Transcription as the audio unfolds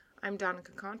I'm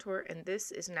Donica Contour, and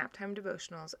this is Naptime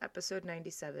Devotionals, episode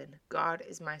 97, God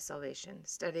is My Salvation,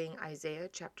 studying Isaiah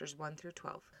chapters 1 through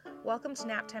 12. Welcome to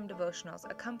Naptime Devotionals,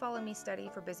 a come follow me study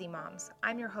for busy moms.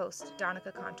 I'm your host,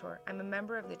 Donica Contour. I'm a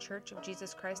member of the Church of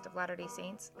Jesus Christ of Latter-day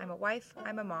Saints. I'm a wife,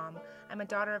 I'm a mom, I'm a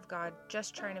daughter of God,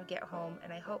 just trying to get home,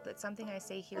 and I hope that something I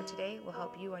say here today will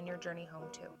help you on your journey home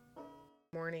too.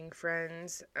 Morning,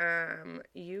 friends.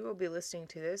 You will be listening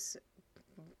to this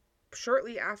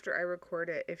shortly after I record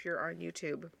it if you're on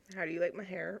YouTube. How do you like my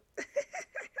hair?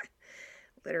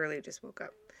 Literally just woke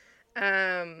up.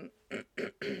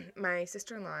 My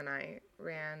sister-in-law and I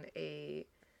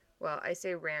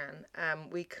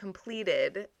we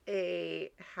completed a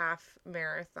half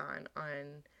marathon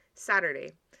on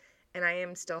Saturday. And I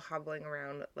am still hobbling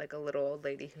around like a little old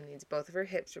lady who needs both of her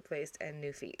hips replaced and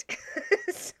new feet.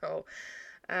 So,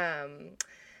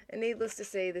 and needless to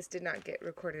say, this did not get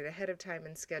recorded ahead of time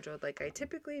and scheduled like I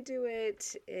typically do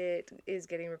it. It is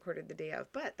getting recorded the day of,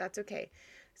 but that's okay.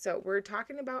 So we're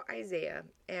talking about Isaiah,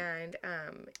 and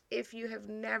if you have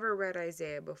never read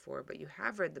Isaiah before, but you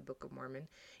have read the Book of Mormon,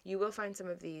 you will find some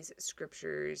of these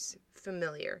scriptures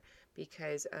familiar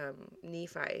because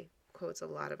Nephi quotes a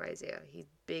lot of Isaiah. He's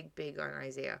big on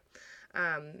Isaiah.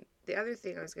 The other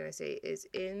thing I was going to say is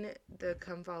in the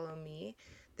Come Follow Me,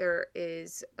 there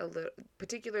is a little,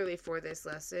 particularly for this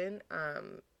lesson,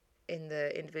 in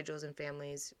the Individuals and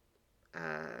Families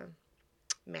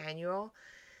manual,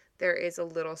 there is a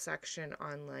little section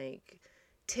on like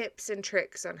tips and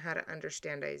tricks on how to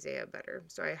understand Isaiah better.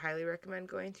 So I highly recommend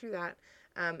going through that.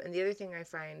 And the other thing I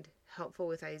find helpful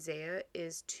with Isaiah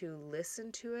is to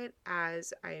listen to it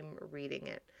as I'm reading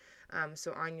it.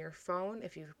 So on your phone,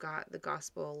 if you've got the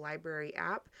Gospel Library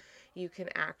app, you can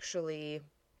actually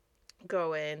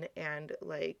go in and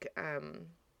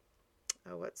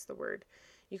what's the word?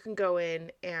 You can go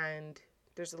in and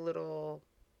there's a little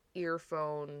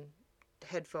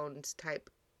headphones type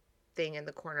thing in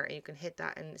the corner, and you can hit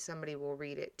that and somebody will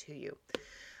read it to you.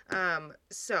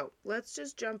 So let's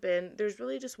just jump in. There's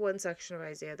really just one section of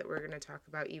Isaiah that we're going to talk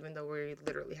about, even though we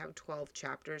literally have 12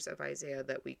 chapters of Isaiah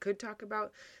that we could talk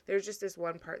about. There's just this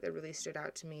one part that really stood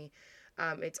out to me.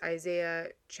 It's Isaiah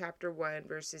chapter 1,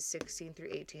 verses 16 through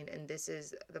 18, and this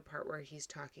is the part where he's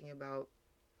talking about,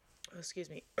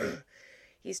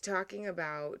 he's talking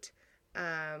about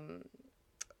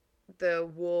the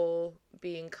wool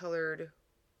being colored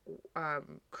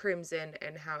crimson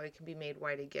and how it can be made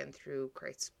white again through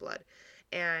Christ's blood.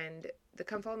 And the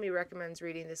Come Follow Me recommends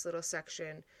reading this little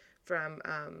section from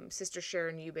Sister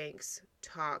Sharon Eubanks'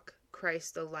 talk,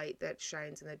 Christ the Light That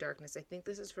Shines in the Darkness. I think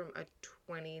this is from a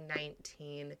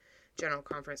 2019 General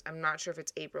Conference. I'm not sure if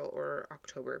it's April or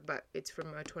October, but it's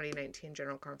from a 2019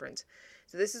 General Conference.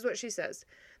 So this is what she says.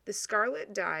 The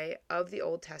scarlet dye of the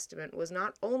Old Testament was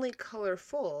not only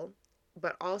colorful,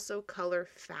 but also color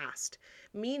fast,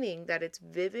 meaning that its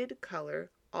vivid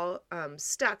color all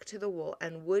stuck to the wool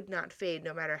and would not fade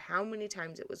no matter how many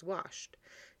times it was washed.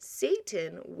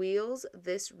 Satan wields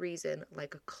this reason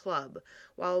like a club,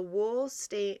 while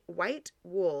white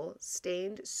wool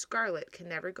stained scarlet can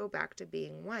never go back to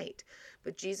being white.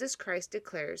 But Jesus Christ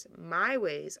declares, my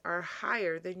ways are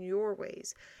higher than your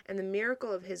ways. And the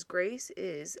miracle of his grace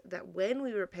is that when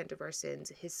we repent of our sins,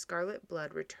 his scarlet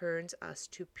blood returns us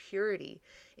to purity.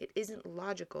 It isn't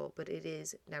logical, but it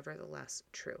is nevertheless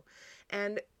true.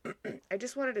 And I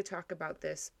just wanted to talk about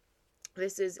this.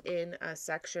 This is in a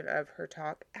section of her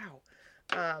talk,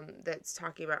 that's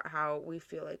talking about how we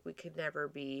feel like we could never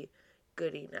be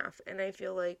good enough. And I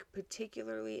feel like,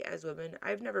 particularly as women,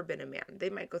 I've never been a man. They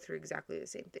might go through exactly the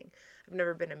same thing. I've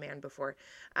never been a man before.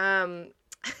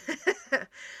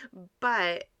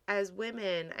 But as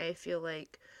women, I feel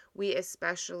like we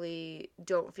especially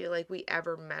don't feel like we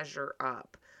ever measure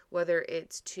up, whether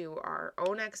it's to our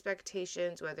own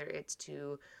expectations, whether it's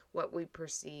to what we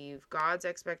perceive God's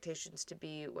expectations to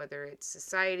be, whether it's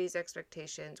society's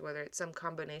expectations, whether it's some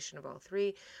combination of all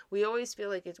three. We always feel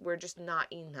like we're just not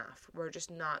enough. We're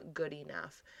just not good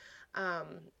enough.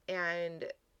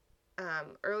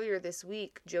 Earlier this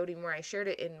week, Jody Moore, I shared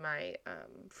it in my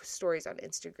stories on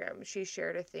Instagram. She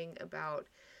shared a thing about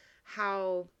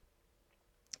how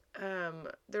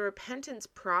the repentance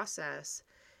process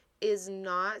is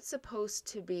not supposed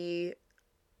to be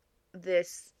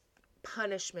this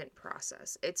punishment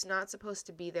process. It's not supposed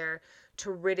to be there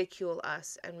to ridicule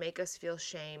us and make us feel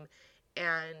shame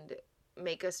and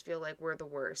make us feel like we're the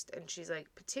worst. And she's like,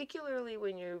 particularly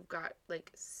when you've got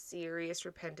like serious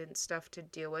repentance stuff to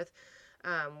deal with,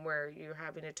 where you're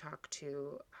having to talk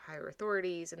to higher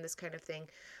authorities and this kind of thing,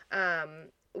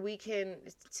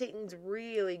 Satan's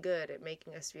really good at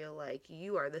making us feel like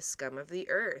you are the scum of the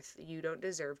earth. You don't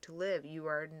deserve to live. You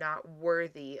are not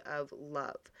worthy of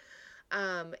love.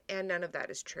 And none of that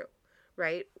is true,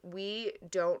 right?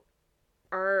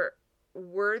 Our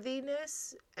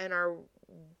worthiness and our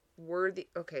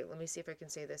okay, let me see if I can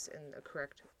say this in the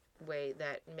correct way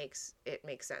that makes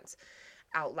sense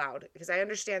out loud, because I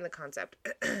understand the concept.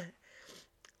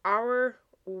 Our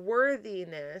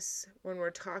worthiness, when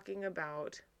we're talking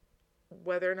about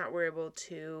whether or not we're able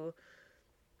to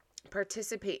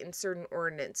participate in certain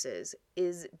ordinances,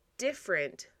 is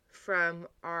different from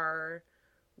our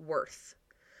worth.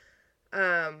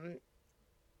 In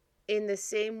the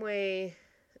same way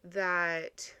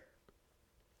that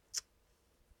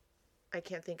I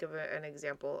can't think of an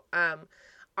example.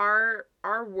 Our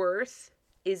worth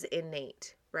is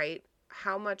innate, right?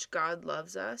 How much God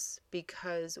loves us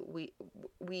because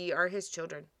we are His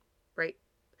children, right?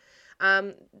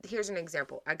 Here's an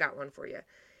example. I got one for you.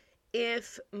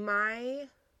 If my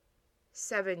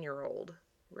 7-year-old,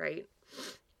 right,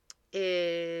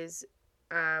 is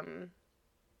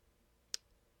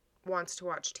wants to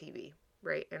watch TV,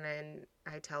 right, and then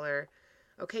I tell her,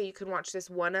 okay, you can watch this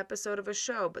one episode of a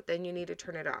show, but then you need to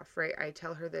turn it off, right? I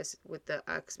tell her this with the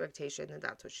expectation that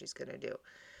that's what she's going to do.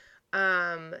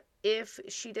 If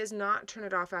she does not turn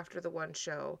it off after the one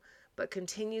show, but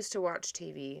continues to watch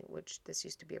TV, which this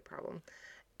used to be a problem,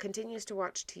 continues to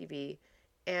watch TV,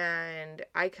 and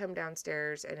I come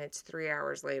downstairs and it's 3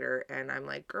 hours later and I'm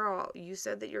like, girl, you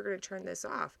said that you're going to turn this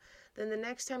off. Then the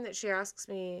next time that she asks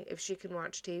me if she can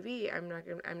watch TV, I'm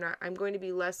going to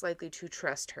be less likely to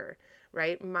trust her,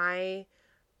 right? My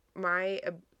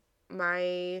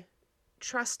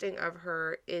trusting of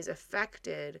her is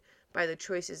affected by the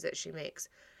choices that she makes.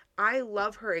 I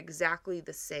love her exactly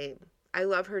the same. I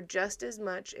love her just as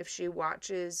much if she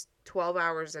watches 12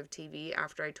 hours of TV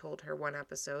after I told her one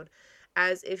episode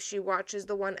as if she watches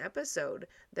the one episode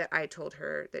that I told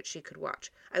her that she could watch.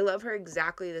 I love her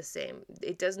exactly the same.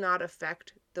 It does not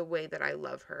affect the way that I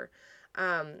love her,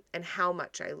 and how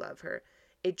much I love her.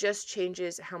 It just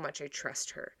changes how much I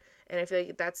trust her. And I feel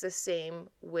like that's the same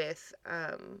with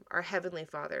our Heavenly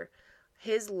Father.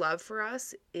 His love for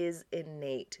us is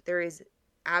innate. There is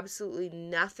absolutely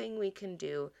nothing we can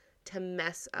do to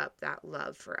mess up that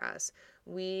love for us.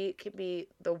 We can be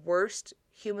the worst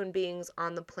human beings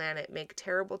on the planet, make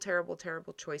terrible, terrible,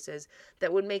 terrible choices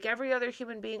that would make every other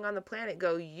human being on the planet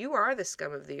go, you are the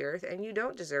scum of the earth and you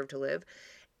don't deserve to live.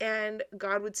 And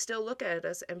God would still look at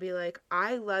us and be like,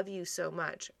 I love you so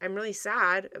much. I'm really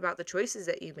sad about the choices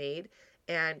that you made,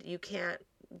 and you can't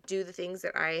do the things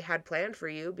that I had planned for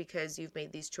you because you've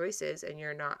made these choices and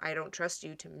I don't trust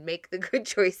you to make the good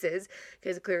choices,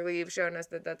 because clearly you've shown us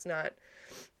that that's not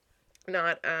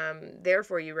there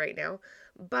for you right now.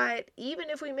 But even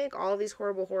if we make all these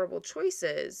horrible, horrible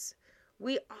choices,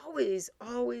 we always,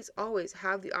 always, always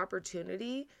have the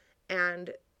opportunity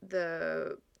and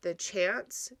the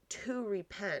chance to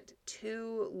repent,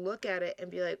 to look at it and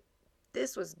be like,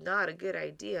 this was not a good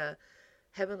idea.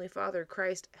 Heavenly Father,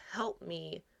 Christ, help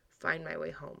me find my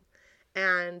way home.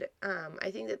 And I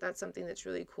think that that's something that's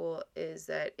really cool, is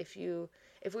that if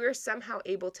we were somehow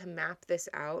able to map this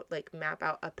out, like map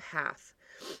out a path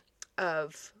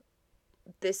of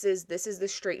this is the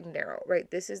straight and narrow, right?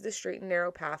 This is the straight and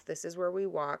narrow path. This is where we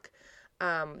walk.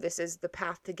 This is the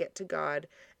path to get to God.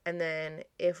 And then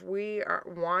if we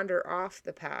wander off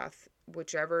the path,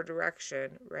 whichever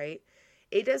direction, right?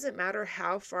 It doesn't matter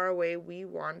how far away we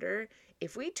wander.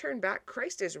 If we turn back,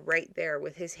 Christ is right there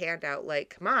with his hand out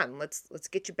like, come on, let's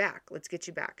get you back. Let's get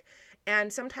you back.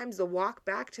 And sometimes the walk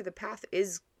back to the path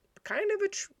is kind of a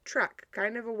trek,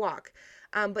 kind of a walk.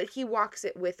 But he walks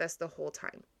it with us the whole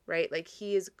time, right? Like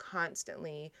he is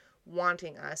constantly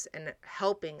wanting us and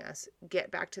helping us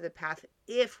get back to the path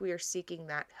if we are seeking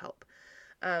that help.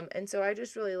 And so I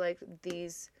just really like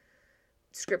these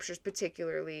scriptures,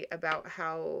 particularly about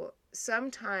how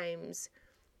sometimes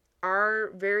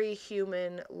our very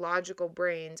human logical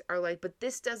brains are like, but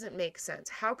this doesn't make sense.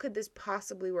 How could this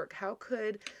possibly work? How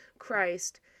could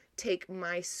Christ take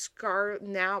my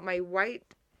my white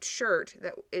shirt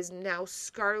that is now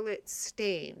scarlet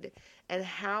stained, and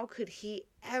how could he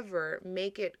ever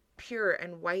make it pure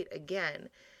and white again?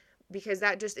 Because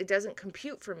it doesn't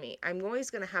compute for me. I'm always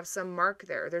going to have some mark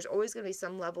there. There's always going to be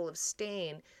some level of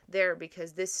stain there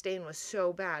because this stain was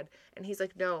so bad. And he's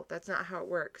like, no, that's not how it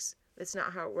works. That's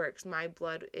not how it works. My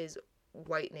blood is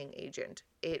whitening agent.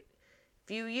 If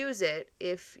you use it,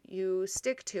 if you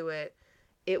stick to it,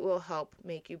 it will help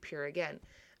make you pure again.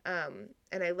 And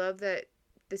I love that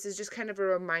this is just kind of a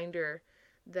reminder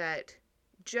that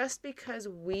just because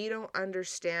we don't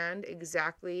understand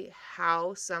exactly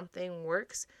how something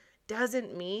works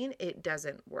doesn't mean it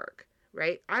doesn't work,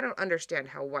 right? I don't understand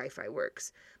how Wi-Fi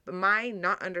works, but my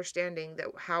not understanding that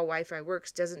how Wi-Fi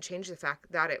works doesn't change the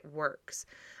fact that it works.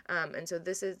 And so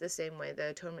this is the same way. The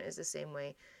atonement is the same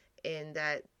way in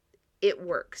that it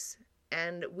works.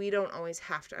 And we don't always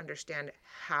have to understand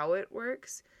how it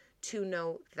works to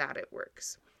know that it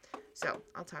works. So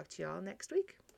I'll talk to you all next week.